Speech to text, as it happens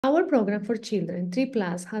Our program for children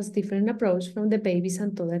 3+ has different approach from the babies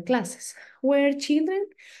and toddler classes, where children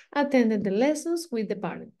attended the lessons with the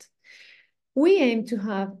parent. We aim to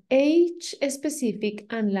have age-specific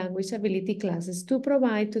and language ability classes to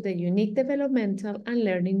provide to the unique developmental and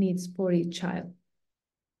learning needs for each child.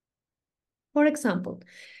 For example,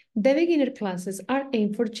 the beginner classes are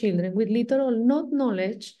aimed for children with little or no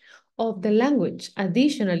knowledge of the language.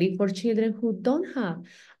 Additionally, for children who don't have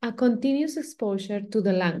a continuous exposure to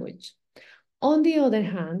the language. On the other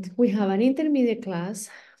hand, we have an intermediate class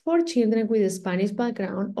for children with a Spanish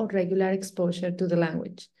background or regular exposure to the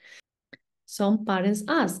language. Some parents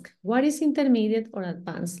ask, what is intermediate or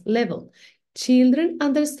advanced level? Children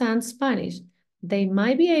understand Spanish. They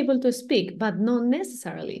might be able to speak, but not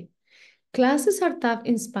necessarily. Classes are taught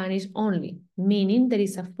in Spanish only, meaning there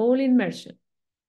is a full immersion.